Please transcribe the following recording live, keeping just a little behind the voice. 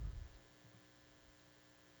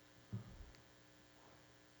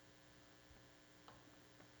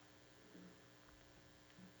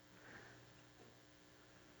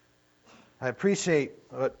I appreciate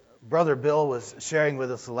what Brother Bill was sharing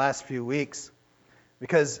with us the last few weeks,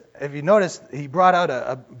 because if you noticed, he brought out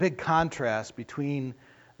a big contrast between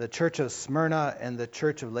the church of Smyrna and the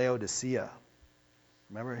church of Laodicea.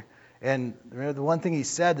 Remember? And remember the one thing he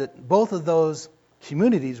said, that both of those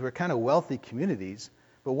communities were kind of wealthy communities,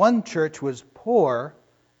 but one church was poor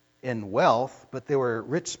in wealth, but they were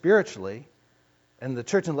rich spiritually, and the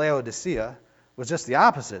church in Laodicea was just the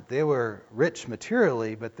opposite. They were rich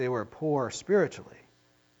materially, but they were poor spiritually.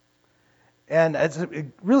 And it's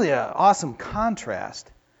really an awesome contrast,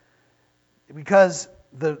 because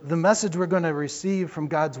the message we're going to receive from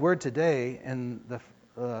God's Word today in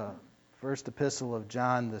the first epistle of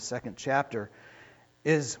John, the second chapter,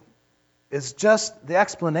 is just the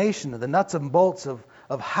explanation of the nuts and bolts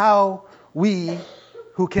of how we,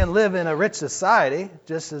 who can live in a rich society,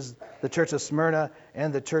 just as the church of Smyrna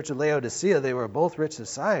and the church of Laodicea, they were both rich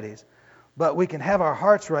societies, but we can have our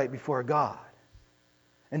hearts right before God.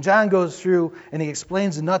 And John goes through and he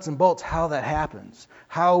explains the nuts and bolts how that happens,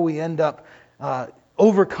 how we end up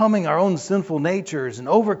overcoming our own sinful natures and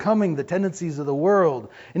overcoming the tendencies of the world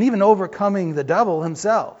and even overcoming the devil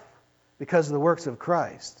himself because of the works of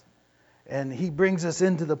Christ. And he brings us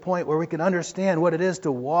into the point where we can understand what it is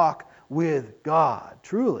to walk with God,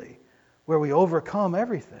 truly, where we overcome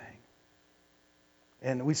everything.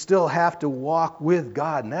 And we still have to walk with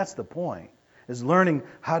God, and that's the point, is learning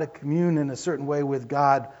how to commune in a certain way with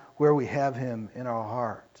God where we have Him in our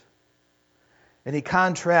heart. And he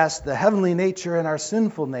contrasts the heavenly nature and our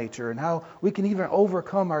sinful nature and how we can even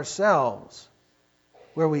overcome ourselves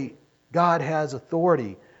where God has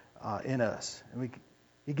authority in us. And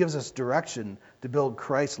He gives us direction to build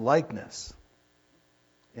Christ's likeness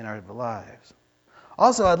in our lives.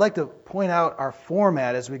 Also, I'd like to point out our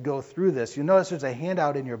format as we go through this. You notice there's a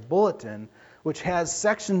handout in your bulletin which has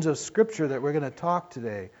sections of Scripture that we're going to talk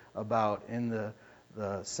today about in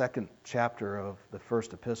the second chapter of the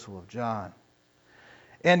first epistle of John.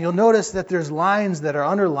 And you'll notice that there's lines that are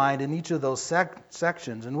underlined in each of those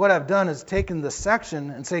sections. And what I've done is taken the section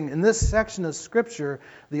and saying, in this section of Scripture,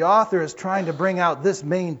 the author is trying to bring out this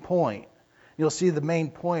main point. You'll see the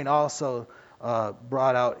main point also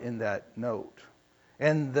brought out in that note.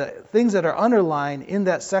 And the things that are underlined in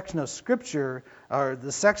that section of Scripture are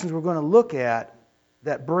the sections we're going to look at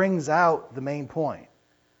that brings out the main point.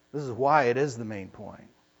 This is why it is the main point.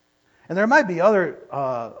 And there might be other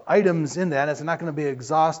items in that. It's not going to be an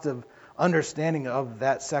exhaustive understanding of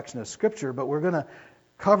that section of Scripture, but we're going to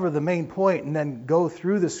cover the main point and then go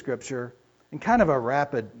through the Scripture in kind of a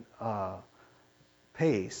rapid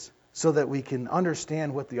pace so that we can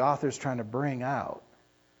understand what the author's trying to bring out.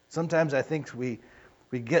 Sometimes I think we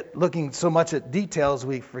get looking so much at details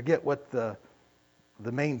we forget what the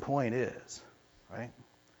main point is, right?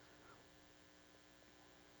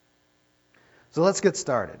 So let's get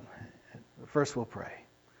started. First we'll pray.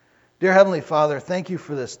 Dear Heavenly Father, thank you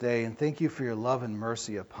for this day, and thank you for your love and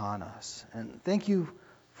mercy upon us. And thank you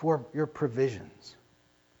for your provisions.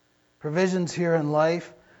 Provisions here in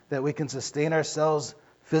life that we can sustain ourselves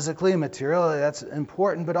physically and materially, that's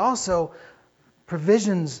important, but also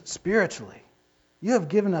provisions spiritually. You have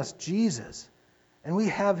given us Jesus, and we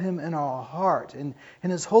have Him in our heart. And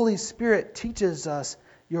His Holy Spirit teaches us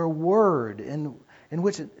your word, in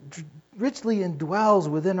which it richly indwells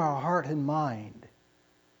within our heart and mind,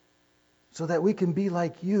 so that we can be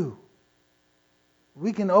like you.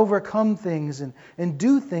 We can overcome things and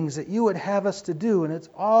do things that you would have us to do, and it's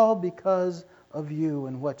all because of you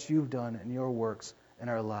and what you've done in your works in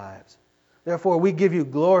our lives. Therefore, we give you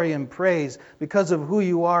glory and praise because of who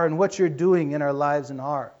you are and what you're doing in our lives and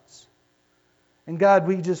hearts. And God,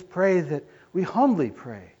 we just we humbly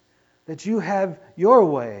pray that you have your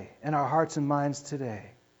way in our hearts and minds today.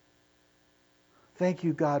 Thank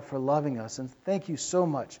you, God, for loving us, and thank you so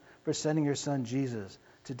much for sending your Son, Jesus,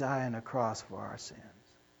 to die on a cross for our sins.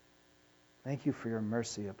 Thank you for your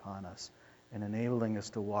mercy upon us and enabling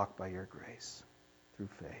us to walk by your grace through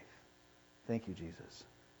faith. Thank you, Jesus.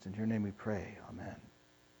 It's in your name we pray. Amen.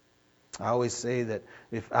 I always say that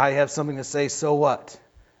if I have something to say, so what?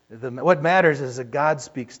 What matters is that God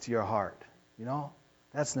speaks to your heart. You know?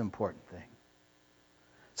 That's an important thing.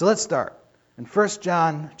 So let's start. In 1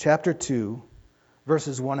 John chapter 2,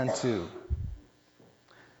 verses 1 and 2.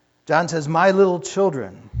 John says, "My little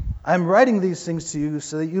children, I am writing these things to you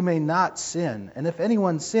so that you may not sin. And if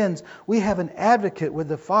anyone sins, we have an advocate with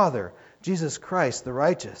the Father, Jesus Christ, the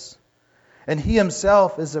righteous. And He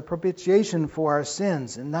Himself is a propitiation for our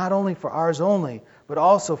sins, and not only for ours only, but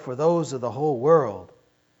also for those of the whole world."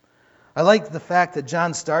 I like the fact that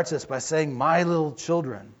John starts this by saying, "My little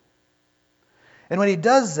children." And when he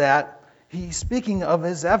does that, he's speaking of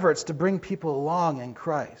his efforts to bring people along in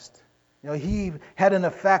Christ. He had an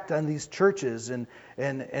effect on these churches, and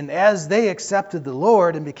as they accepted the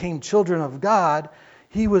Lord and became children of God,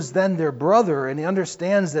 he was then their brother, and he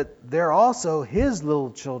understands that they're also his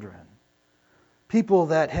little children. People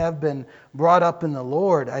that have been brought up in the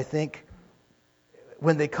Lord, I think,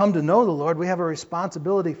 when they come to know the Lord, we have a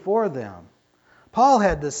responsibility for them. Paul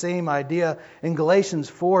had the same idea in Galatians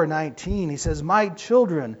 4:19. He says, "My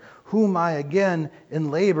children, whom I again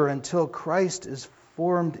in labor until Christ is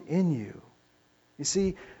formed in you." You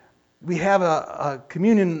see, we have a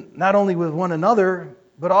communion not only with one another,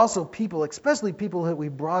 but also people, especially people that we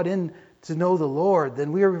brought in to know the Lord.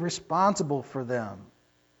 Then we are responsible for them.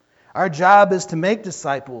 Our job is to make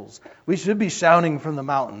disciples. We should be shouting from the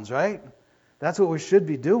mountains, right? That's what we should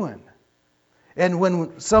be doing. And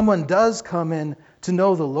when someone does come in to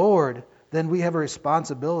know the Lord, then we have a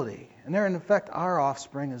responsibility. And they're in effect our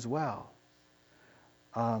offspring as well.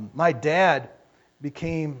 My dad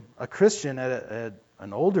became a Christian at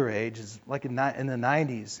an older age, like in the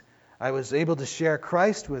 90s. I was able to share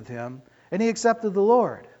Christ with him, and he accepted the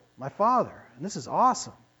Lord, my father. And this is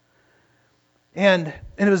awesome. And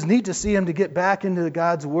it was neat to see him to get back into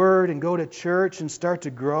God's Word and go to church and start to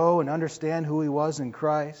grow and understand who he was in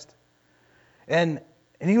Christ. And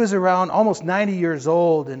he was around almost 90 years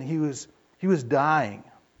old, and he was dying.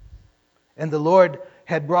 And the Lord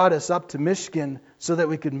had brought us up to Michigan so that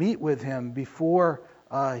we could meet with him before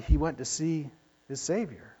he went to see his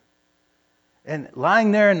Savior. And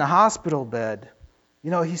lying there in the hospital bed,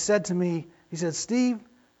 he said to me, he said, "Steve,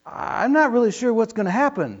 I'm not really sure what's going to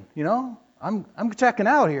happen, I'm checking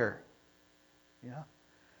out here."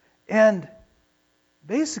 And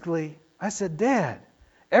basically, I said, "Dad,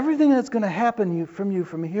 everything that's going to happen from you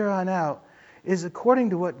from here on out is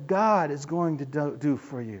according to what God is going to do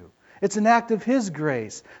for you. It's an act of His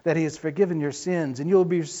grace that He has forgiven your sins, and you'll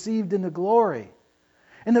be received into glory."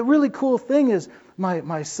 And the really cool thing is,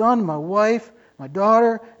 my son, my wife, my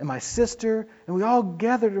daughter, and my sister, and we all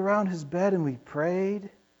gathered around his bed and we prayed.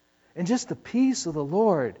 And just the peace of the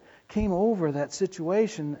Lord came over that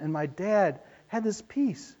situation, and my dad had this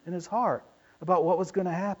peace in his heart about what was going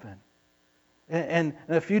to happen. And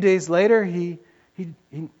a few days later, he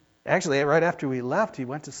actually, right after we left, he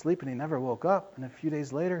went to sleep and he never woke up. And a few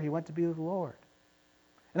days later, he went to be with the Lord.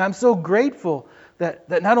 And I'm so grateful that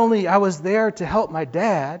not only I was there to help my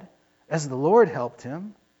dad, as the Lord helped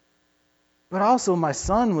him, but also my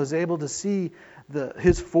son was able to see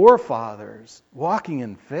his forefathers walking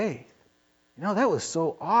in faith. That was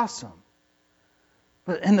so awesome.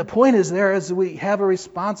 And the point is we have a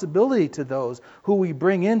responsibility to those who we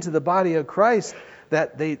bring into the body of Christ,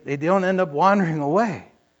 that they don't end up wandering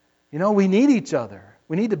away. We need each other.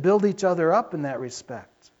 We need to build each other up in that respect.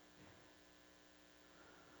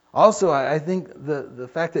 Also, I think the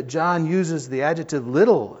fact that John uses the adjective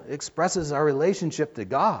little expresses our relationship to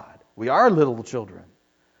God. We are little children.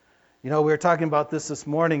 We were talking about this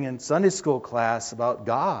morning in Sunday school class about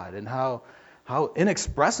God and how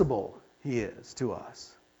inexpressible He is to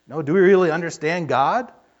us. Do we really understand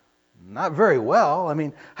God? Not very well. I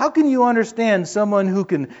mean, how can you understand someone who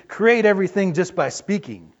can create everything just by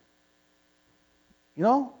speaking?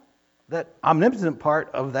 That omnipotent part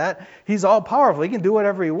of that, He's all powerful. He can do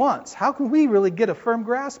whatever He wants. How can we really get a firm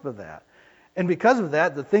grasp of that? And because of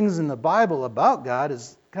that, the things in the Bible about God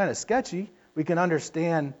is kind of sketchy. We can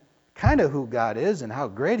understand kind of who God is and how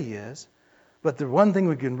great He is. But the one thing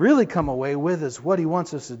we can really come away with is what He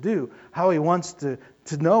wants us to do, how He wants to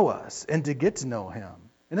know us and to get to know Him.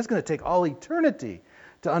 And it's going to take all eternity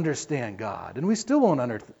to understand God. And we still won't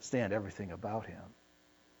understand everything about Him.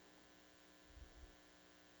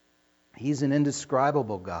 He's an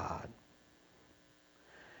indescribable God.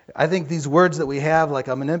 I think these words that we have, like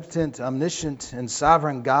omnipotent, omniscient, and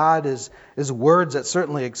sovereign God, is words that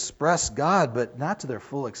certainly express God, but not to their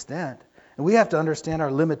full extent. And we have to understand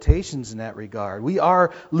our limitations in that regard. We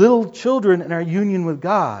are little children in our union with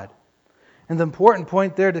God. And the important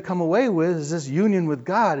point there to come away with is this union with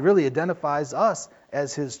God really identifies us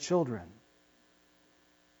as His children.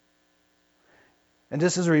 And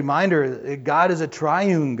just as a reminder, God is a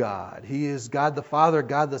triune God. He is God the Father,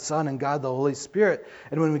 God the Son, and God the Holy Spirit.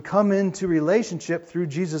 And when we come into relationship through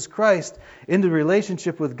Jesus Christ, into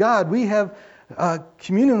relationship with God, we have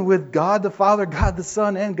communion with God the Father, God the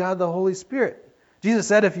Son, and God the Holy Spirit. Jesus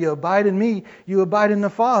said, if you abide in me, you abide in the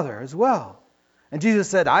Father as well. And Jesus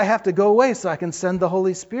said, I have to go away so I can send the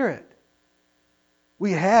Holy Spirit.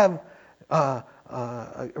 We have a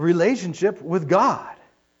relationship with God.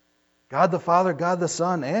 God the Father, God the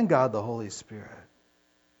Son, and God the Holy Spirit.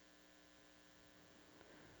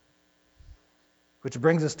 Which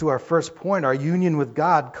brings us to our first point. Our union with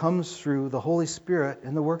God comes through the Holy Spirit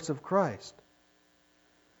and the works of Christ.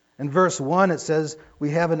 In verse 1 it says,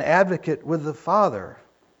 we have an advocate with the Father,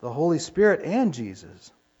 the Holy Spirit and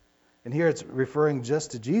Jesus. And here it's referring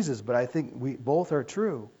just to Jesus, but I think both are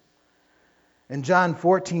true. In John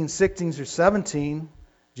 14:16-17,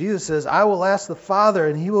 Jesus says, I will ask the Father,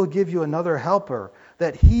 and he will give you another helper,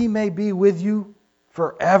 that he may be with you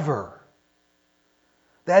forever.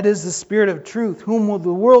 That is the Spirit of truth, whom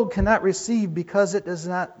the world cannot receive because it does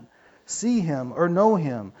not see him or know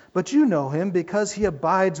him. But you know him because he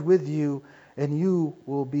abides with you, and you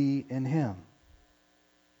will be in him.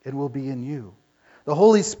 It will be in you. The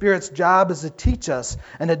Holy Spirit's job is to teach us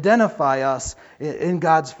and identify us in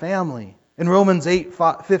God's family. In Romans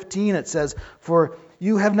 8:15 it says, for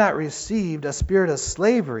you have not received a spirit of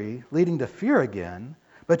slavery leading to fear again,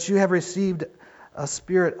 but you have received a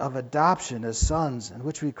spirit of adoption as sons, in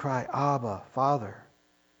which we cry, Abba, Father.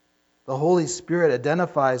 The Holy Spirit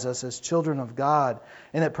identifies us as children of God,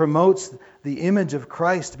 and it promotes the image of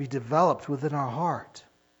Christ to be developed within our heart.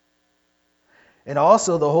 And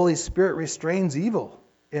also the Holy Spirit restrains evil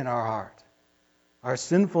in our heart. Our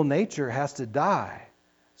sinful nature has to die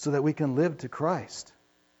so that we can live to Christ.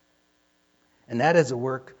 And that is a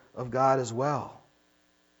work of God as well.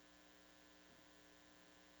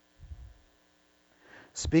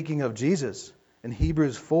 Speaking of Jesus, in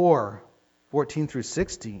Hebrews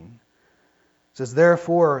 4:14-16, it says,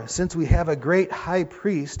 therefore, since we have a great high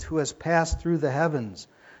priest who has passed through the heavens,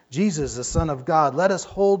 Jesus, the Son of God, let us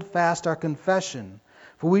hold fast our confession.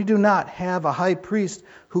 For we do not have a high priest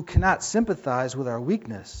who cannot sympathize with our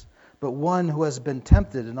weakness, but one who has been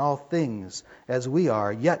tempted in all things as we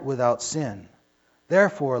are, yet without sin.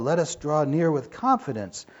 Therefore, let us draw near with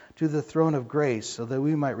confidence to the throne of grace, so that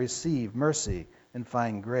we might receive mercy and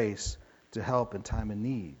find grace to help in time of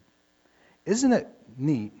need. Isn't it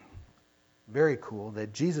neat, very cool,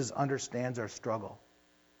 that Jesus understands our struggle?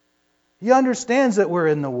 He understands that we're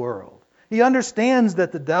in the world. He understands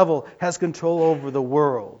that the devil has control over the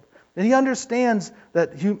world. And he understands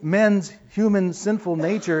that men's human sinful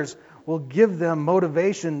natures will give them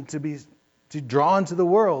motivation to be drawn to the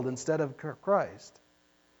world instead of Christ.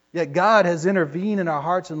 Yet God has intervened in our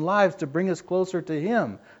hearts and lives to bring us closer to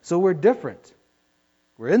him. So we're different.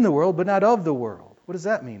 We're in the world, but not of the world. What does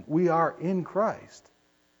that mean? We are in Christ.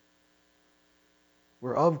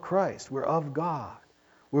 We're of Christ. We're of God.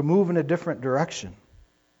 We're moving a different direction.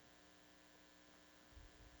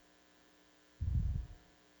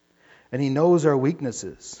 And he knows our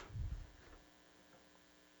weaknesses.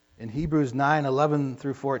 In Hebrews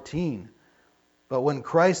 9:11-14, but when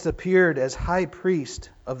Christ appeared as high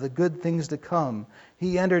priest of the good things to come,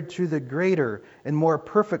 he entered through the greater and more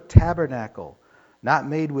perfect tabernacle, not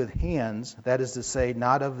made with hands, that is to say,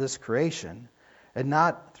 not of this creation, and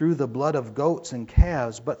not through the blood of goats and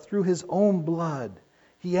calves, but through his own blood.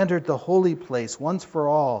 He entered the holy place once for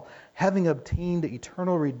all, having obtained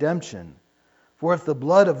eternal redemption. For if the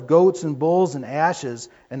blood of goats and bulls and ashes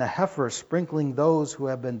and a heifer sprinkling those who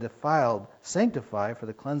have been defiled sanctify for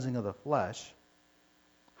the cleansing of the flesh,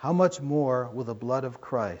 how much more will the blood of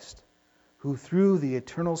Christ, who through the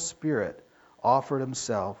eternal Spirit offered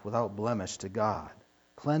himself without blemish to God,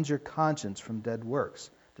 cleanse your conscience from dead works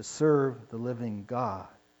to serve the living God?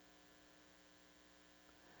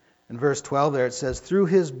 In verse 12 there it says, through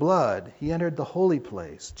his blood he entered the holy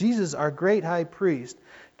place. Jesus, our great high priest,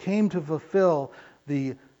 came to fulfill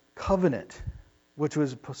the covenant which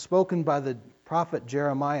was spoken by the prophet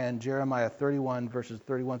Jeremiah in Jeremiah 31 verses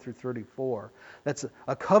 31-34. That's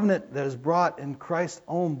a covenant that is brought in Christ's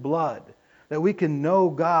own blood, that we can know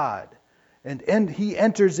God. And he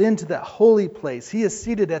enters into that holy place. He is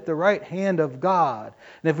seated at the right hand of God.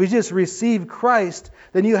 And if we just receive Christ,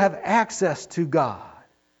 then you have access to God.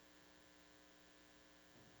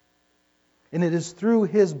 And it is through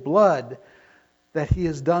his blood that he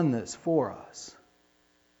has done this for us.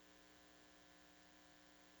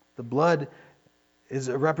 The blood is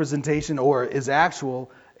a representation, or is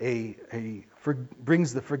actual,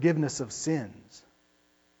 brings the forgiveness of sins.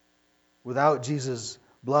 Without Jesus'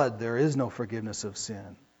 blood, there is no forgiveness of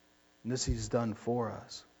sin. And this he's done for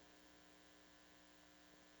us.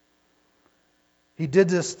 He did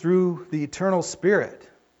this through the eternal Spirit.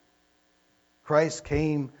 Christ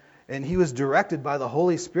came and he was directed by the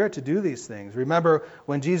Holy Spirit to do these things. Remember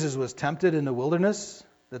when Jesus was tempted in the wilderness,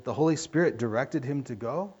 that the Holy Spirit directed him to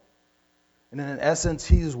go? And in essence,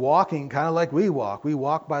 he's walking kind of like we walk. We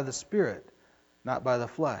walk by the Spirit, not by the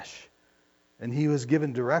flesh. And he was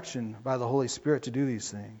given direction by the Holy Spirit to do these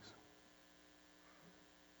things.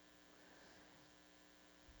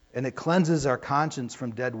 And it cleanses our conscience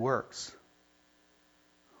from dead works.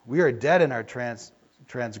 We are dead in our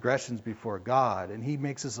transgressions before God, and he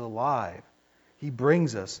makes us alive. He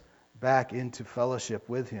brings us back into fellowship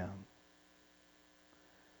with him.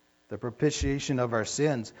 The propitiation of our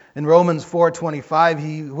sins. In Romans 4:25,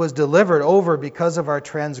 he was delivered over because of our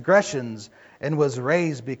transgressions and was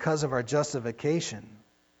raised because of our justification.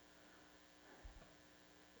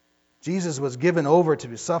 Jesus was given over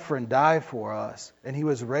to suffer and die for us, and he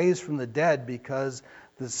was raised from the dead because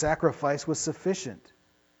the sacrifice was sufficient.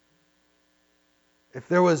 If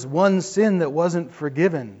there was one sin that wasn't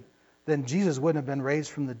forgiven, then Jesus wouldn't have been raised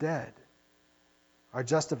from the dead. Our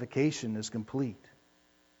justification is complete.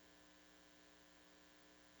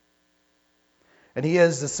 And he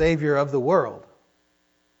is the Savior of the world.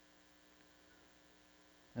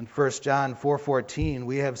 In 1 John 4:14,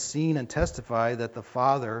 we have seen and testify that the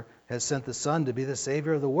Father has sent the Son to be the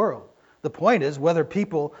Savior of the world. The point is whether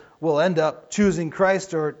people will end up choosing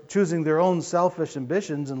Christ or choosing their own selfish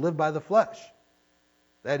ambitions and live by the flesh.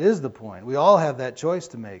 That is the point. We all have that choice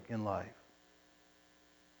to make in life.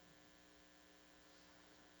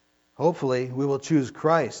 Hopefully, we will choose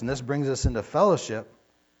Christ, and this brings us into fellowship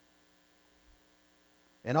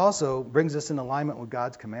and also brings us in alignment with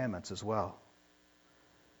God's commandments as well.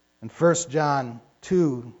 In 1 John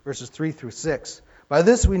 2, verses 3 through 6, by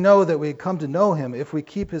this we know that we come to know him if we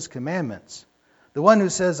keep his commandments. The one who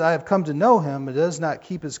says, I have come to know him, and does not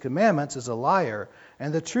keep his commandments is a liar,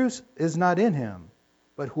 and the truth is not in him.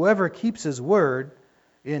 But whoever keeps his word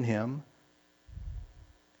in him,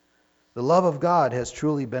 the love of God has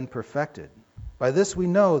truly been perfected. By this we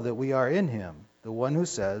know that we are in him. The one who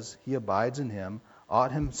says he abides in him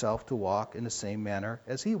ought himself to walk in the same manner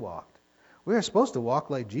as he walked. We are supposed to walk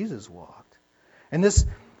like Jesus walked. And this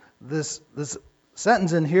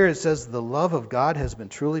sentence in here, it says, the love of God has been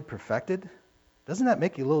truly perfected. Doesn't that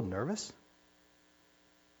make you a little nervous?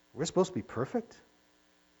 We're supposed to be perfect?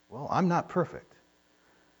 Well, I'm not perfect.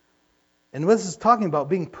 And this is talking about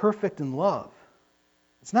being perfect in love.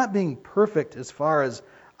 It's not being perfect as far as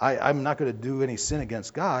I'm not going to do any sin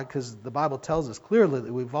against God, because the Bible tells us clearly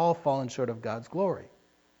that we've all fallen short of God's glory.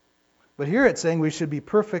 But here it's saying we should be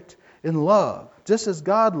perfect in love. Just as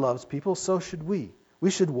God loves people, so should we. We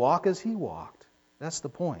should walk as he walked. That's the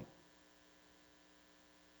point.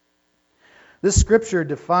 This scripture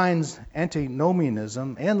defines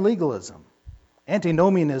antinomianism and legalism.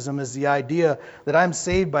 Antinomianism is the idea that I'm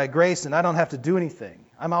saved by grace and I don't have to do anything.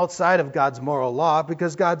 I'm outside of God's moral law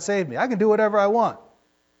because God saved me. I can do whatever I want.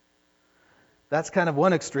 That's kind of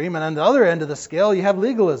one extreme. And on the other end of the scale, you have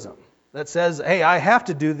legalism that says, hey, I have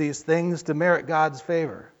to do these things to merit God's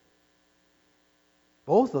favor.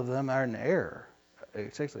 Both of them are an error.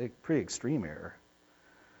 It's actually a pretty extreme error.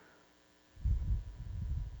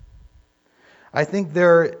 I think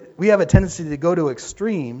we have a tendency to go to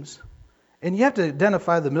extremes, and you have to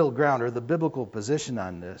identify the middle ground or the biblical position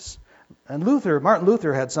on this. And Martin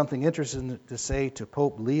Luther had something interesting to say to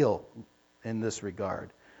Pope Leo in this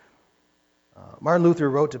regard. Martin Luther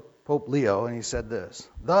wrote to Pope Leo, and he said this,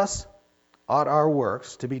 thus ought our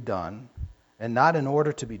works to be done, and not in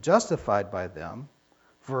order to be justified by them,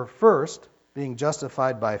 for first, being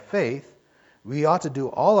justified by faith, we ought to do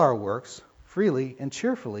all our works freely and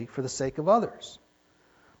cheerfully for the sake of others.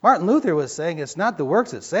 Martin Luther was saying it's not the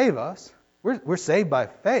works that save us. We're saved by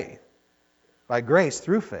faith, by grace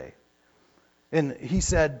through faith. And he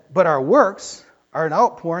said, but our works are an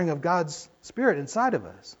outpouring of God's Spirit inside of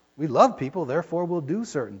us. We love people, therefore we'll do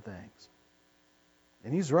certain things.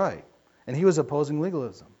 And he's right. And he was opposing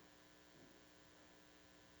legalism.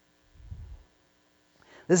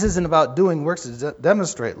 This isn't about doing works to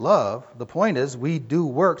demonstrate love. The point is we do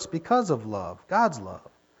works because of love, God's love.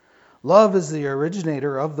 Love is the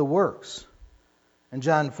originator of the works. In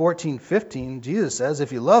John 14:15, Jesus says,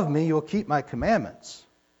 if you love me, you will keep my commandments.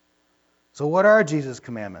 So what are Jesus'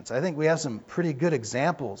 commandments? I think we have some pretty good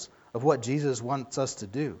examples of what Jesus wants us to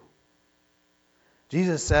do.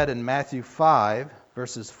 Jesus said in Matthew 5,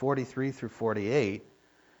 verses 43 through 48,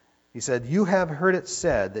 he said, you have heard it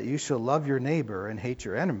said that you shall love your neighbor and hate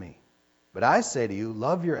your enemy. But I say to you,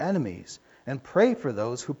 love your enemies and pray for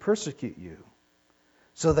those who persecute you,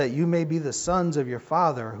 so that you may be the sons of your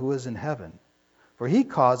Father who is in heaven. For he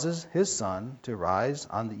causes his sun to rise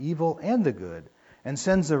on the evil and the good, and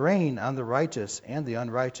sends the rain on the righteous and the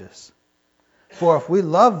unrighteous. For if we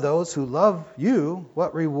love those who love you,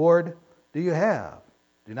 what reward do you have?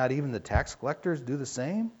 Do not even the tax collectors do the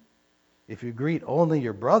same? If you greet only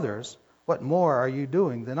your brothers, what more are you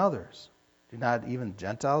doing than others? Do not even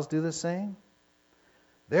Gentiles do the same?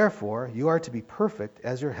 Therefore, you are to be perfect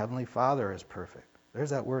as your heavenly Father is perfect.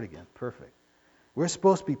 There's that word again, perfect. We're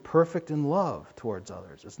supposed to be perfect in love towards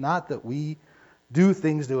others. It's not that we do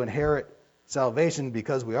things to inherit salvation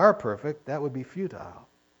because we are perfect, that would be futile.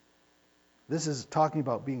 This is talking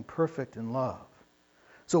about being perfect in love.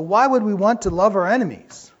 So why would we want to love our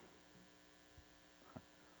enemies?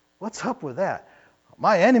 What's up with that?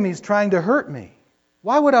 My enemy's trying to hurt me.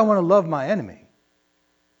 Why would I want to love my enemy?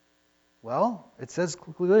 Well, it says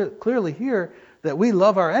clearly here that we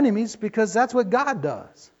love our enemies because that's what God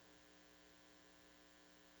does.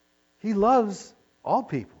 He loves all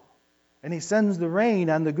people, and He sends the rain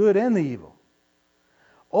on the good and the evil.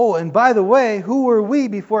 Oh, and by the way, who were we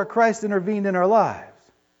before Christ intervened in our lives?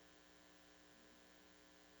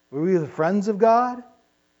 Were we the friends of God?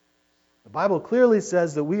 The Bible clearly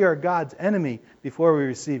says that we are God's enemy before we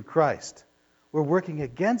receive Christ. We're working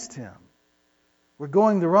against Him. We're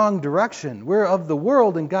going the wrong direction. We're of the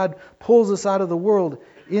world, and God pulls us out of the world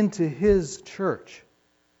into His church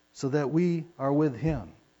so that we are with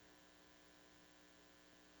Him.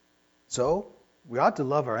 So, we ought to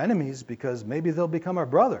love our enemies because maybe they'll become our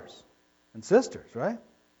brothers and sisters, right?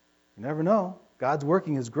 You never know. God's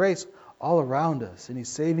working His grace all around us, and He's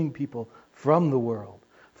saving people from the world,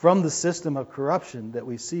 from the system of corruption that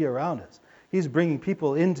we see around us. He's bringing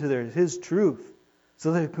people into His truth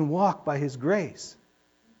so they can walk by His grace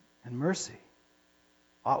and mercy.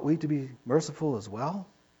 Ought we to be merciful as well?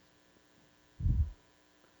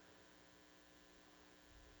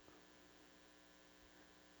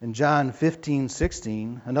 In John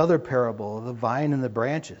 15:16, another parable of the vine and the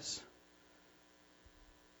branches.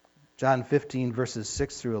 John 15, verses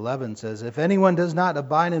 6 through 11 says, "If anyone does not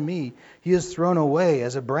abide in me, he is thrown away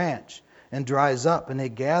as a branch and dries up, and they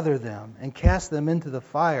gather them and cast them into the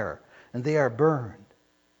fire, and they are burned.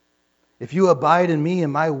 If you abide in me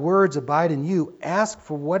and my words abide in you, ask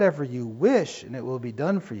for whatever you wish, and it will be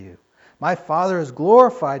done for you. My Father is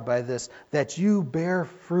glorified by this, that you bear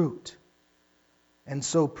fruit, and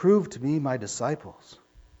so prove to be my disciples.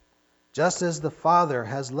 Just as the Father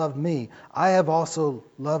has loved me, I have also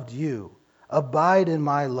loved you. Abide in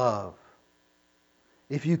my love.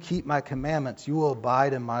 If you keep my commandments, you will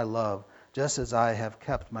abide in my love, just as I have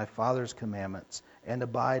kept my Father's commandments and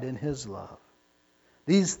abide in His love.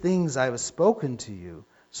 These things I have spoken to you,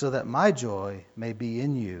 so that my joy may be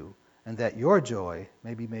in you, and that your joy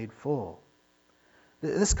may be made full."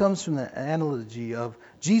 This comes from the analogy of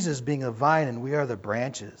Jesus being a vine and we are the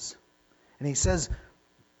branches. And He says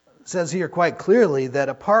here quite clearly that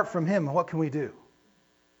apart from Him, what can we do?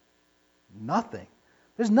 Nothing.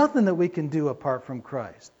 There's nothing that we can do apart from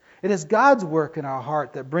Christ. It is God's work in our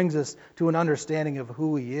heart that brings us to an understanding of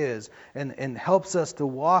who He is and helps us to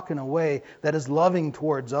walk in a way that is loving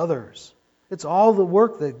towards others. It's all the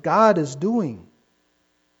work that God is doing.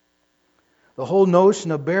 The whole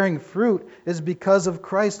notion of bearing fruit is because of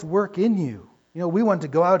Christ's work in you. You know, we want to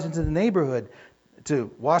go out into the neighborhood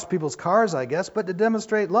to wash people's cars, I guess, but to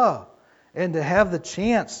demonstrate love and to have the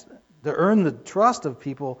chance to earn the trust of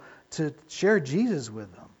people to share Jesus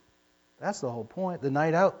with them. That's the whole point. The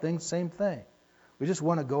night out thing, same thing. We just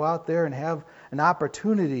want to go out there and have an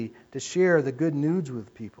opportunity to share the good news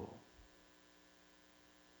with people.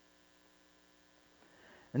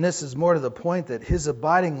 And this is more to the point that His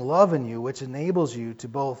abiding love in you, which enables you to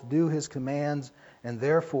both do His commands and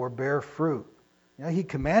therefore bear fruit. You know, He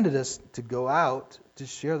commanded us to go out to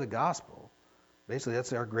share the gospel. Basically,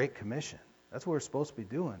 that's our Great Commission. That's what we're supposed to be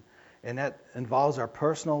doing. And that involves our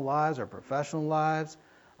personal lives, our professional lives,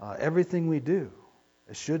 everything we do.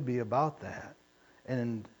 It should be about that.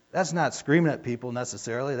 And that's not screaming at people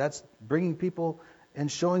necessarily. That's bringing people and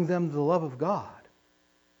showing them the love of God.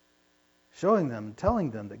 Showing them,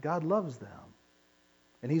 telling them that God loves them.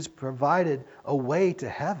 And He's provided a way to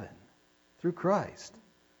heaven through Christ.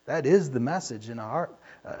 That is the message in our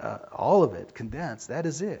heart. All of it condensed. That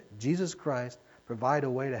is it. Jesus Christ provided a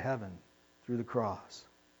way to heaven through the cross.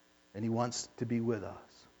 And He wants to be with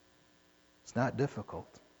us. It's not difficult.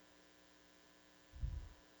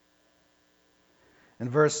 In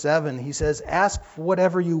verse 7, He says, "Ask for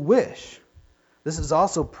whatever you wish." This is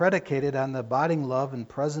also predicated on the abiding love and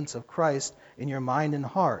presence of Christ in your mind and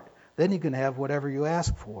heart. Then you can have whatever you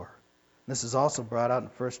ask for. This is also brought out in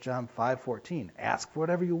 1 John 5:14. Ask for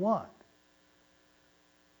whatever you want.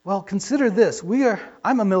 Well, consider this.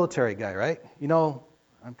 I'm a military guy, right? You know,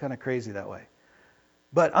 I'm kind of crazy that way.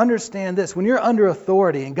 But understand this. When you're under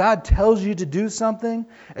authority and God tells you to do something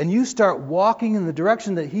and you start walking in the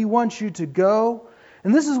direction that He wants you to go,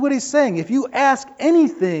 and this is what He's saying. If you ask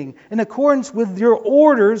anything in accordance with your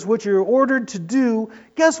orders, what you're ordered to do,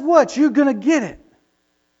 guess what? You're going to get it.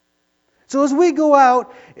 So as we go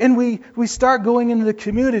out and we start going into the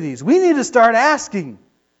communities, we need to start asking,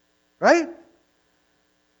 right?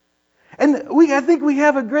 And I think we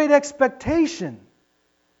have a great expectation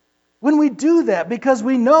when we do that, because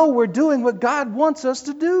we know we're doing what God wants us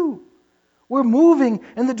to do. We're moving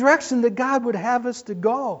in the direction that God would have us to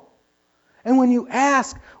go. And when you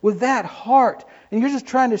ask with that heart, and you're just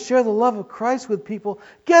trying to share the love of Christ with people,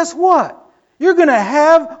 guess what? You're going to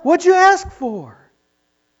have what you ask for.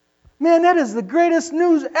 Man, that is the greatest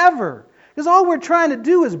news ever. Because all we're trying to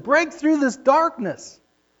do is break through this darkness.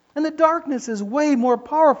 And the darkness is way more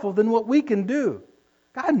powerful than what we can do.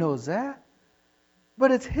 God knows that.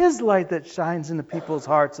 But it's His light that shines into people's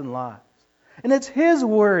hearts and lives. And it's His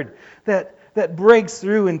Word that breaks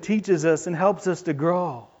through and teaches us and helps us to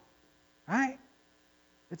grow. Right?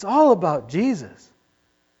 It's all about Jesus.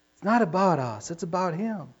 It's not about us. It's about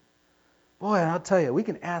Him. Boy, and I'll tell you, we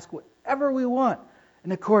can ask whatever we want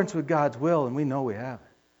in accordance with God's will, and we know we have it.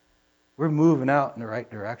 We're moving out in the right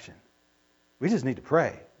direction. We just need to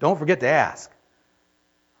pray. Don't forget to ask.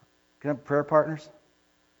 Can I have prayer partners?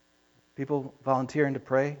 People volunteering to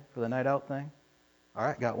pray for the night out thing? All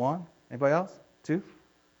right, got one. Anybody else? Two?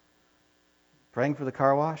 Praying for the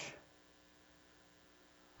car wash?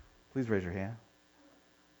 Please raise your hand.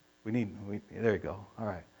 There you go. All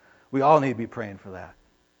right. We all need to be praying for that.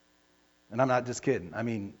 And I'm not just kidding. I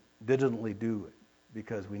mean, diligently do it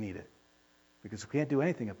because we need it. Because we can't do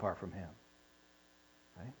anything apart from Him.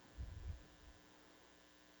 Right?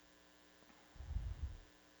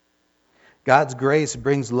 God's grace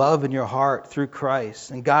brings love in your heart through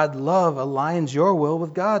Christ. And God's love aligns your will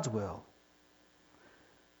with God's will.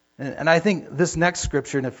 And I think this next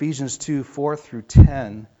scripture in Ephesians 2, 4 through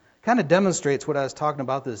 10 kind of demonstrates what I was talking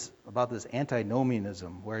about, this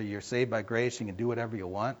antinomianism, where you're saved by grace, you can do whatever you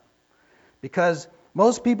want. Because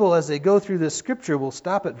most people, as they go through this scripture, will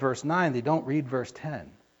stop at verse 9. They don't read verse 10. And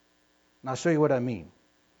I'll show you what I mean.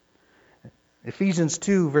 Ephesians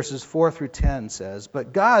 2, verses 4 through 10 says,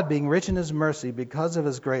 "But God, being rich in His mercy, because of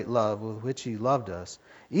His great love with which He loved us,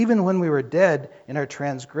 even when we were dead in our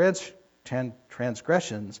transgressions,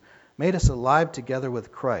 made us alive together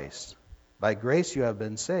with Christ. By grace you have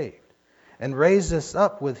been saved, and raised us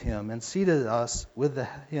up with Him, and seated us with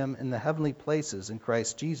Him in the heavenly places in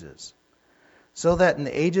Christ Jesus, so that in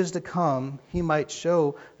the ages to come He might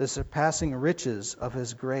show the surpassing riches of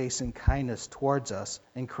His grace and kindness towards us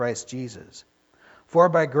in Christ Jesus. For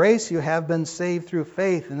by grace you have been saved through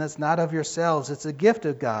faith, and that's not of yourselves, it's a gift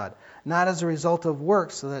of God, not as a result of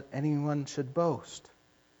works, so that anyone should boast."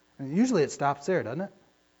 And usually it stops there, doesn't it?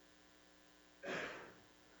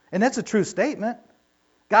 And that's a true statement.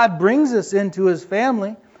 God brings us into His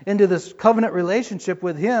family, into this covenant relationship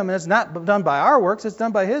with Him, and it's not done by our works, it's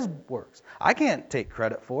done by His works. I can't take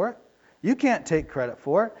credit for it. You can't take credit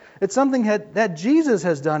for it. It's something that Jesus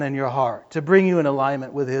has done in your heart to bring you in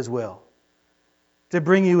alignment with His will, to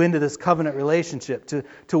bring you into this covenant relationship,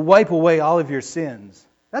 to wipe away all of your sins.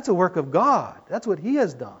 That's a work of God. That's what He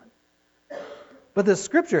has done. But the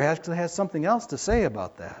Scripture actually has something else to say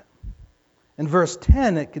about that. In verse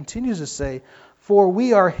 10, it continues to say, "For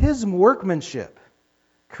we are His workmanship,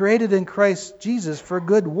 created in Christ Jesus for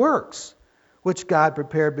good works, which God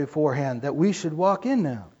prepared beforehand that we should walk in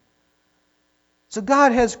them." So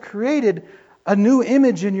God has created a new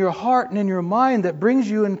image in your heart and in your mind that brings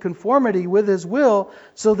you in conformity with His will,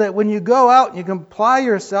 so that when you go out and you can apply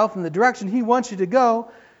yourself in the direction He wants you to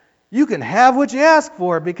go, you can have what you ask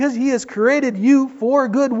for, because He has created you for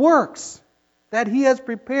good works that He has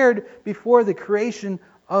prepared before the creation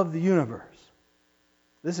of the universe.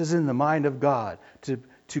 This is in the mind of God,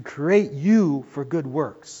 to create you for good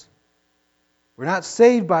works. We're not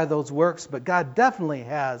saved by those works, but God definitely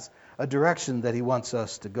has a direction that He wants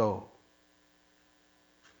us to go.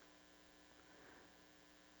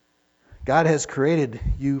 God has created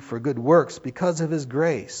you for good works because of His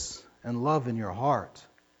grace and love in your heart.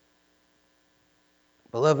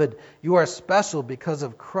 Beloved, you are special because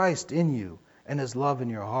of Christ in you and His love in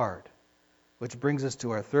your heart. Which brings us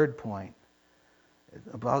to our third point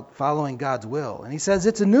about following God's will. And he says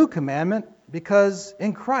it's a new commandment because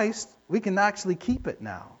in Christ we can actually keep it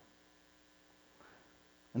now.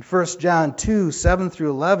 In 1 John 2, 7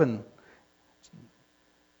 through 11,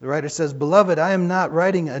 the writer says, "Beloved, I am not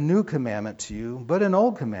writing a new commandment to you, but an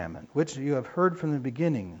old commandment, which you have heard from the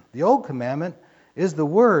beginning. The old commandment is the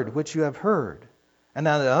word which you have heard. And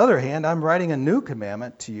on the other hand, I'm writing a new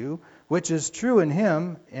commandment to you, which is true in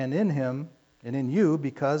Him and in you,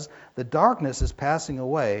 because the darkness is passing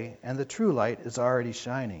away and the true light is already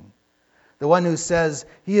shining. The one who says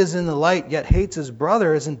he is in the light yet hates his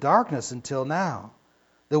brother is in darkness until now.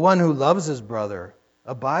 The one who loves his brother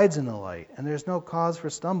abides in the light, and there's no cause for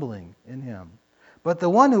stumbling in him. But the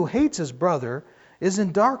one who hates his brother is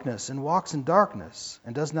in darkness and walks in darkness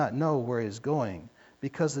and does not know where he is going,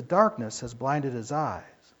 because the darkness has blinded his eyes.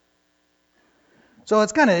 So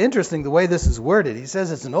it's kind of interesting the way this is worded. He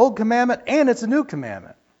says it's an old commandment and it's a new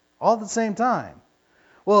commandment, all at the same time.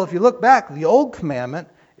 Well, if you look back, the old commandment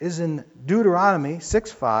is in Deuteronomy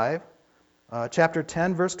 6:5, chapter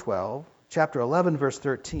 10, verse 12, chapter 11, verse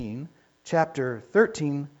 13, chapter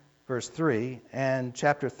 13, verse 3, and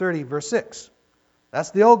chapter 30, verse 6.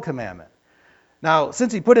 That's the old commandment. Now,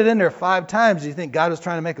 since he put it in there 5 times, do you think God was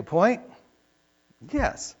trying to make a point?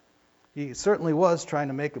 Yes, he certainly was trying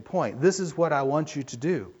to make a point. This is what I want you to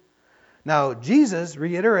do. Now, Jesus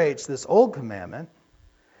reiterates this old commandment.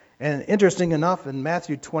 And interesting enough, in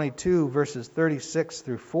Matthew 22, verses 36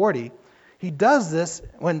 through 40, he does this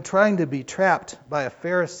when trying to be trapped by a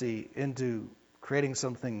Pharisee into creating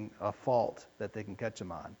something, a fault that they can catch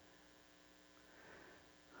him on.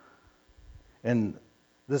 And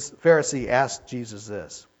this Pharisee asked Jesus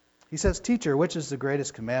this. He says, "Teacher, which is the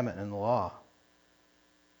greatest commandment in the law?"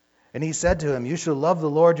 And he said to him, "You shall love the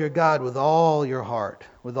Lord your God with all your heart,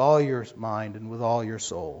 with all your mind, and with all your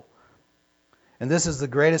soul. And this is the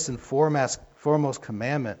greatest and foremost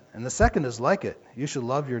commandment. And the second is like it. You shall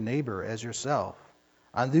love your neighbor as yourself.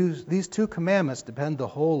 On these 2 commandments depend the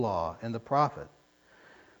whole law and the prophet."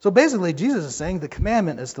 So basically, Jesus is saying the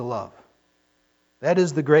commandment is to love. That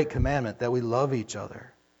is the great commandment, that we love each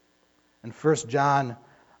other. In 1 John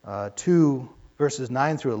 2, verses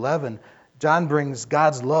 9 through 11, John brings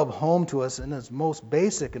God's love home to us in its most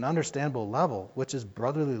basic and understandable level, which is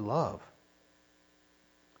brotherly love.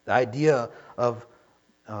 The idea of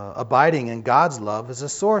abiding in God's love is a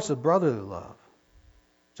source of brotherly love.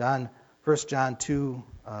 1 John 2,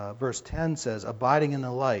 verse 10 says, "Abiding in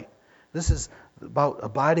the light." This is about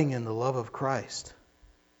abiding in the love of Christ.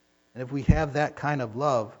 And if we have that kind of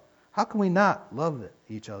love, how can we not love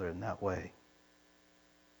each other in that way?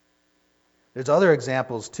 There's other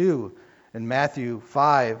examples too. In Matthew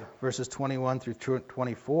 5, verses 21 through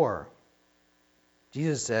 24,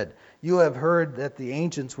 Jesus said, "You have heard that the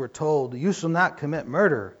ancients were told, 'You shall not commit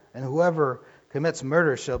murder, and whoever commits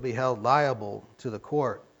murder shall be held liable to the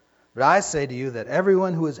court.' But I say to you that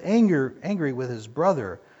everyone who is angry with his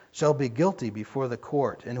brother shall be guilty before the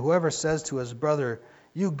court. And whoever says to his brother,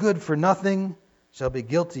 'You good for nothing,' shall be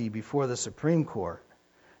guilty before the Supreme Court.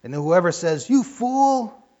 And whoever says, 'You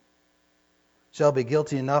fool,' shall be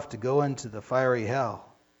guilty enough to go into the fiery hell."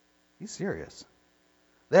 He's serious.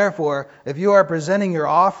 "Therefore, if you are presenting your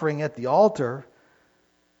offering at the altar,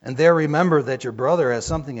 and there remember that your brother has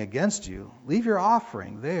something against you, leave your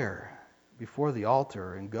offering there before the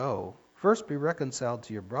altar and go. First be reconciled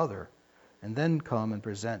to your brother, and then come and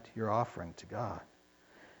present your offering to God."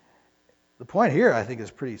 The point here, I think, is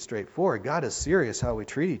pretty straightforward. God is serious how we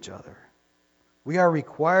treat each other. We are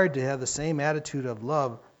required to have the same attitude of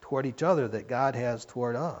love toward each other that God has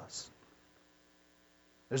toward us.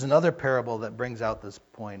 There's another parable that brings out this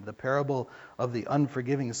point, the parable of the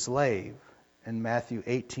unforgiving slave in Matthew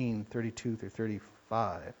 18, 32 through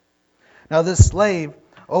 35. Now this slave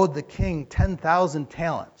owed the king 10,000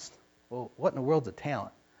 talents. Well, what in the world's a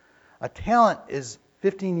talent? A talent is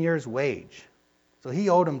 15 years' wage. So he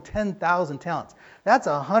owed him 10,000 talents. That's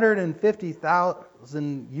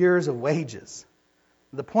 150,000 years of wages.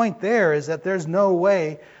 The point there is that there's no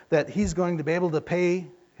way that he's going to be able to pay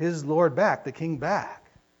his lord back, the king back.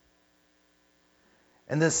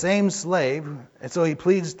 And this same slave, and so he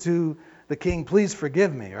pleads to the king, "Please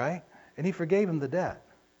forgive me," right? And he forgave him the debt.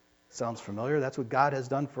 Sounds familiar? That's what God has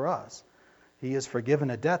done for us. He has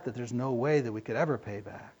forgiven a debt that there's no way that we could ever pay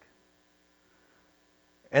back.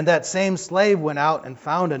 And that same slave went out and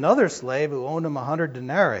found another slave who owed him 100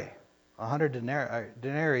 denarii. 100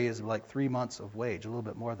 denarii is like 3 months of wage, a little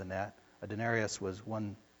bit more than that. A denarius was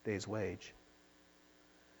 1 day's wage.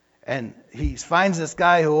 And he finds this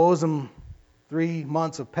guy who owes him 3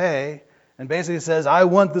 months of pay and basically says, "I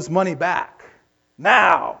want this money back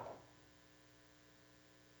now."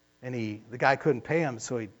 And the guy couldn't pay him,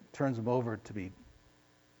 so he turns him over to be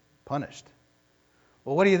punished.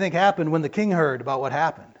 Well, what do you think happened when the king heard about what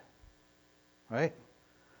happened? Right?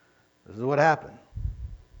 This is what happened.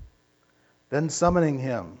 Then summoning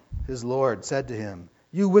him, his lord said to him,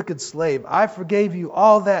 "You wicked slave, I forgave you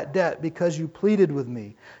all that debt because you pleaded with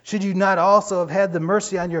me. Should you not also have had the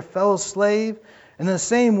mercy on your fellow slave in the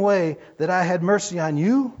same way that I had mercy on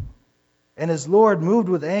you?" And his lord, moved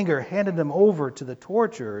with anger, handed him over to the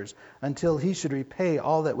torturers until he should repay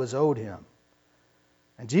all that was owed him.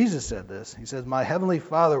 And Jesus said this. He says, "My heavenly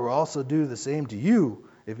Father will also do the same to you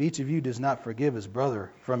if each of you does not forgive his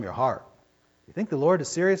brother from your heart." You think the Lord is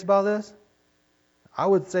serious about this? I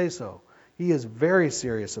would say so. He is very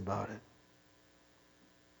serious about it.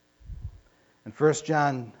 In 1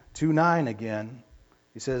 John 2:9 again,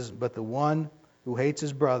 he says, "But the one who hates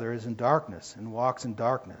his brother is in darkness and walks in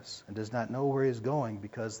darkness and does not know where he is going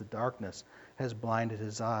because the darkness has blinded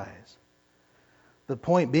his eyes." The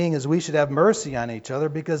point being is we should have mercy on each other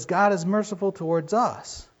because God is merciful towards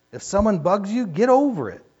us. If someone bugs you, get over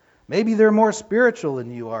it. Maybe they're more spiritual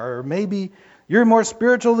than you are, or maybe you're more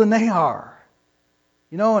spiritual than they are.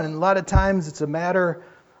 And a lot of times it's a matter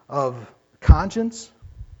of conscience.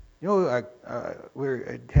 We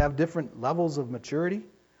have different levels of maturity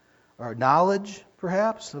or knowledge,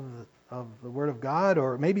 perhaps, of the Word of God,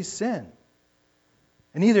 or maybe sin.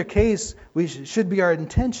 In either case, we should be our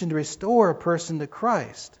intention to restore a person to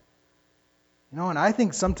Christ. And I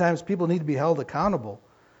think sometimes people need to be held accountable,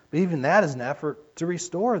 but even that is an effort to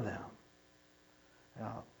restore them.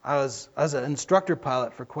 I was an instructor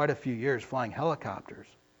pilot for quite a few years, flying helicopters.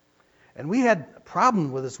 And we had a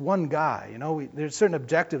problem with this one guy. There's certain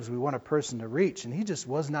objectives we want a person to reach, and he just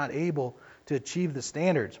was not able to achieve the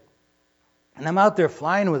standards. And I'm out there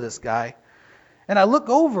flying with this guy, and I look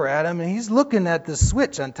over at him, and he's looking at the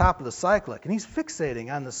switch on top of the cyclic, and he's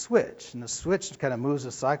fixating on the switch. And the switch kind of moves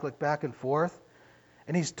the cyclic back and forth,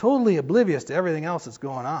 and he's totally oblivious to everything else that's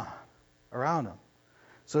going on around him.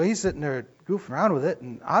 So he's sitting there goofing around with it,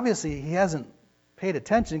 and obviously he hasn't paid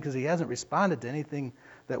attention because he hasn't responded to anything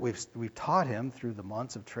that we've taught him through the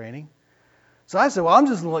months of training. So I said, well, I'm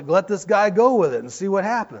just going to let this guy go with it and see what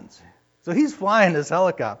happens. So he's flying this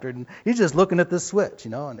helicopter, and he's just looking at this switch,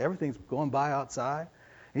 and everything's going by outside.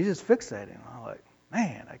 He's just fixating. I'm like,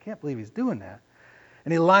 man, I can't believe he's doing that.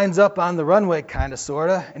 And he lines up on the runway, kind of, sort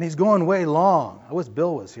of, and he's going way long. I wish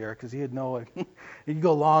Bill was here because he'd know you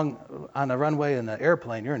go long on the runway in the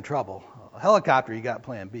airplane, you're in trouble. A helicopter, you got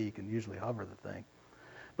plan B. You can usually hover the thing.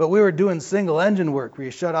 But we were doing single engine work where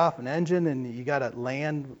you shut off an engine and you got to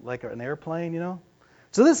land like an airplane,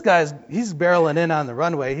 So this he's barreling in on the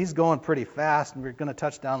runway. He's going pretty fast, and we're going to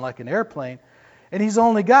touch down like an airplane. And he's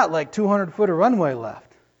only got like 200 foot of runway left.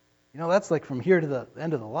 That's like from here to the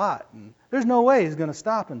end of the lot. And there's no way he's going to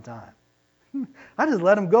stop in time. I just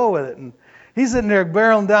let him go with it. And he's sitting there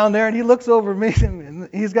barreling down there, and he looks over at me, and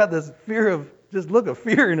he's got this look of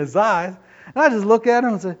fear in his eyes. And I just look at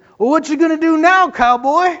him and say, well, what you going to do now,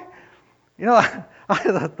 cowboy? I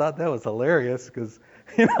thought that was hilarious because,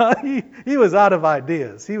 he was out of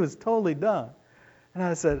ideas. He was totally done. And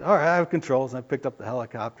I said, all right, I have controls. And I picked up the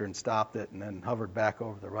helicopter and stopped it and then hovered back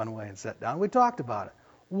over the runway and sat down. We talked about it.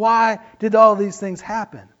 Why did all these things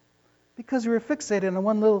happen? Because you were fixated on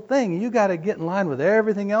one little thing. You got to get in line with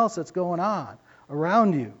everything else that's going on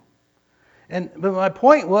around you. But my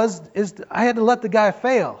point is I had to let the guy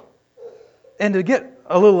fail. And to get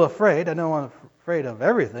a little afraid, I don't want to be afraid of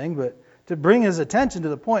everything, but to bring his attention to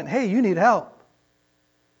the point, hey, you need help.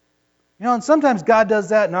 And sometimes God does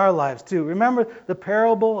that in our lives too. Remember the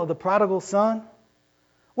parable of the prodigal son?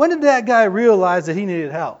 When did that guy realize that he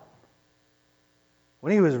needed help?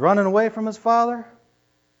 When he was running away from his father?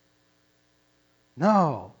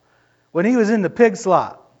 No. When he was in the pig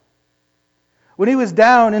slop. When he was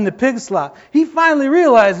down in the pig slop, he finally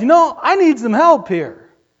realized, I need some help here.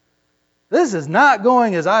 This is not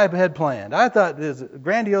going as I had planned. I thought this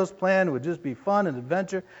grandiose plan would just be fun and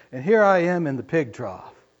adventure, and here I am in the pig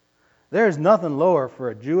trough. There's nothing lower for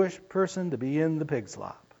a Jewish person to be in the pig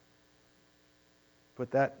slop.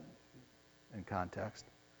 Put that in context.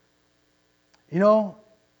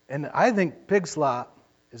 And I think pig slop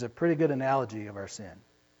is a pretty good analogy of our sin.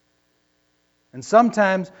 And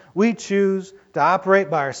sometimes we choose to operate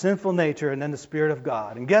by our sinful nature and then the Spirit of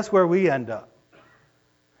God. And guess where we end up?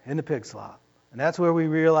 In the pig slop. And that's where we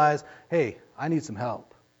realize, hey, I need some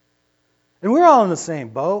help. And we're all in the same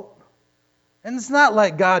boat. And it's not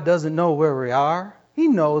like God doesn't know where we are. He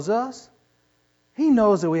knows us. He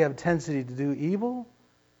knows that we have a tendency to do evil.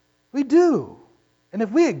 We do. And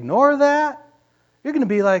if we ignore that, you're going to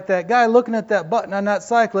be like that guy looking at that button on that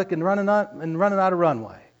cyclic and running out of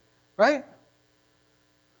runway. Right?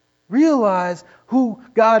 Realize who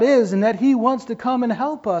God is and that He wants to come and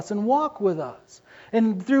help us and walk with us.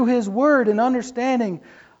 And through His Word and understanding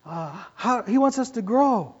how He wants us to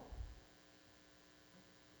grow.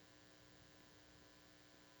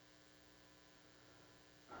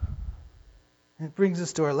 It brings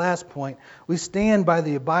us to our last point. We stand by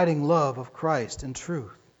the abiding love of Christ in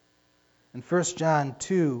truth. In 1 John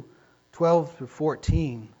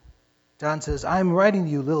 2:12-14, John says, I am writing to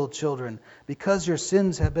you, little children, because your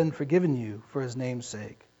sins have been forgiven you for His name's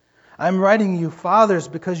sake. I am writing to you, fathers,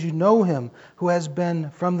 because you know Him who has been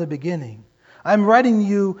from the beginning. I am writing to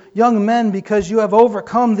you, young men, because you have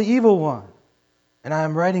overcome the evil one. And I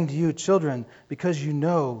am writing to you, children, because you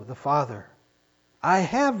know the Father. I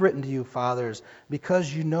have written to you, fathers,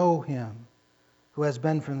 because you know him who has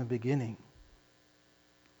been from the beginning.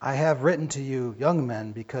 I have written to you, young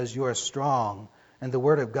men, because you are strong, and the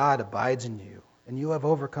word of God abides in you, and you have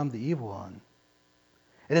overcome the evil one.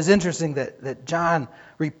 It is interesting that John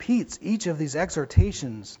repeats each of these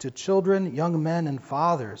exhortations to children, young men, and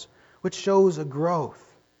fathers, which shows a growth.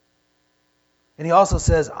 And he also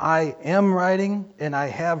says, I am writing and I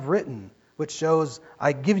have written, which shows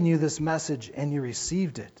I've given you this message and you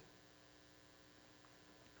received it.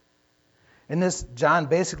 In this, John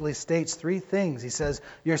basically states three things. He says,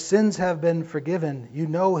 your sins have been forgiven, you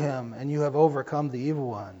know him, and you have overcome the evil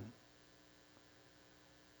one.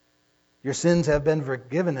 Your sins have been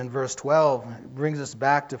forgiven in verse 12. It brings us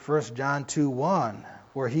back to 1 John 2:1,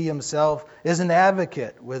 where he himself is an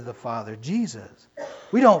advocate with the Father, Jesus.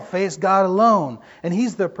 We don't face God alone, and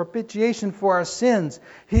he's the propitiation for our sins.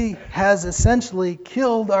 He has essentially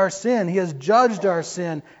killed our sin. He has judged our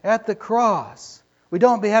sin at the cross. We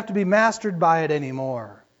don't have to be mastered by it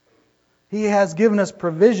anymore. He has given us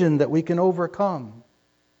provision that we can overcome.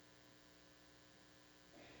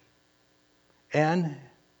 And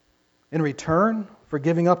in return for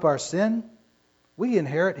giving up our sin, we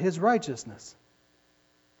inherit his righteousness.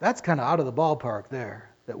 That's kind of out of the ballpark there,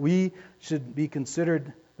 that we should be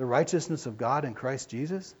considered the righteousness of God in Christ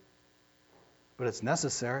Jesus. But it's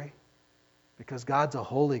necessary because God's a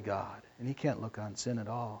holy God and he can't look on sin at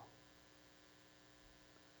all.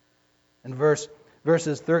 In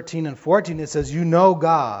verses 13 and 14 it says, you know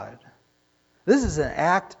God. This is an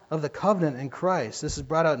act of the covenant in Christ. This is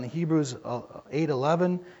brought out in Hebrews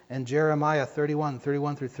 8:11 and Jeremiah 31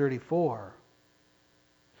 through 34.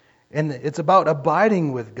 And it's about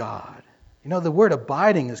abiding with God. You know, the word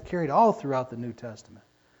abiding is carried all throughout the New Testament.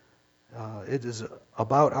 It is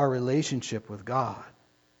about our relationship with God.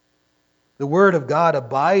 The word of God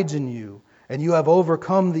abides in you, and you have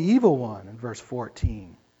overcome the evil one, in verse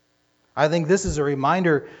 14. I think this is a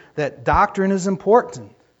reminder that doctrine is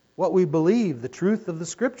important. What we believe, the truth of the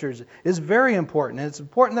Scriptures, is very important, and it's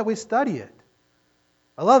important that we study it.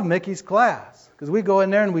 I love Mickey's class, because we go in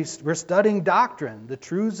there and we're studying doctrine, the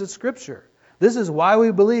truths of Scripture. This is why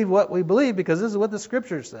we believe what we believe, because this is what the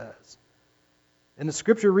Scripture says. And the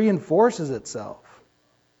Scripture reinforces itself,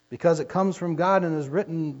 because it comes from God and is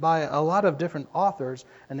written by a lot of different authors,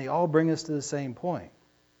 and they all bring us to the same point,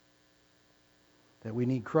 that we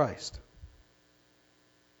need Christ.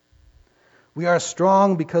 We are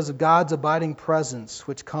strong because of God's abiding presence,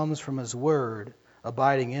 which comes from his word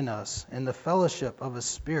abiding in us, and the fellowship of his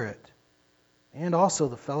Spirit, and also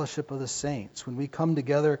the fellowship of the saints. When we come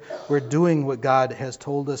together, we're doing what God has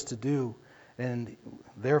told us to do, and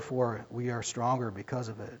therefore we are stronger because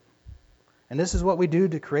of it. And this is what we do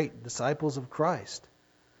to create disciples of Christ.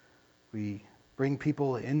 We bring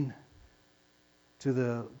people in to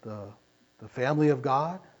the family of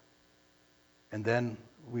God, and then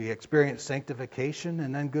we experience sanctification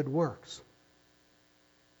and then good works.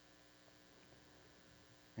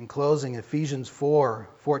 In closing, Ephesians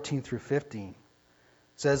 4:14 through 15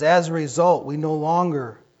 says, as a result, we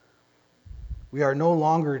are no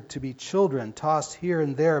longer to be children, tossed here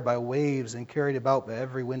and there by waves and carried about by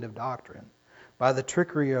every wind of doctrine, by the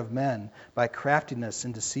trickery of men, by craftiness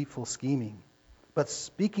and deceitful scheming. But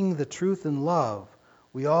speaking the truth in love,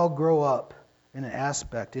 we all grow up in an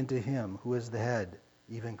aspect into him who is the head,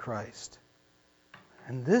 even Christ.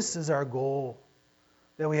 And this is our goal,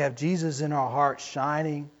 that we have Jesus in our hearts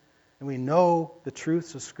shining, and we know the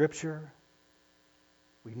truths of Scripture.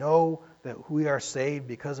 We know that we are saved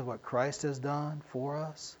because of what Christ has done for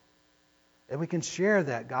us. And we can share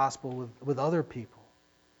that gospel with other people.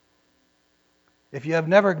 If you have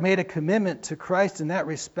never made a commitment to Christ in that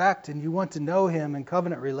respect and you want to know him in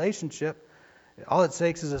covenant relationship, all it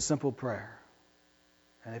takes is a simple prayer.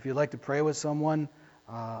 And if you'd like to pray with someone,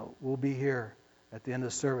 we'll be here at the end of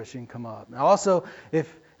the service. You can come up. Now also,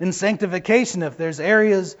 if in sanctification, if there's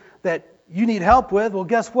areas that you need help with, well,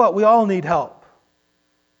 guess what? We all need help.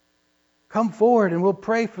 Come forward and we'll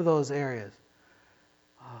pray for those areas.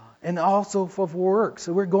 And also for work.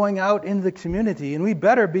 So we're going out into the community, and we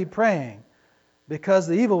better be praying, because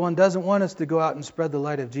the evil one doesn't want us to go out and spread the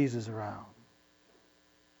light of Jesus around.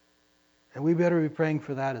 And we better be praying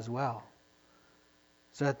for that as well.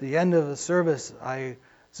 So at the end of the service, I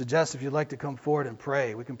suggest if you'd like to come forward and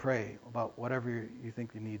pray, we can pray about whatever you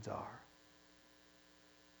think your needs are.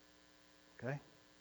 Okay?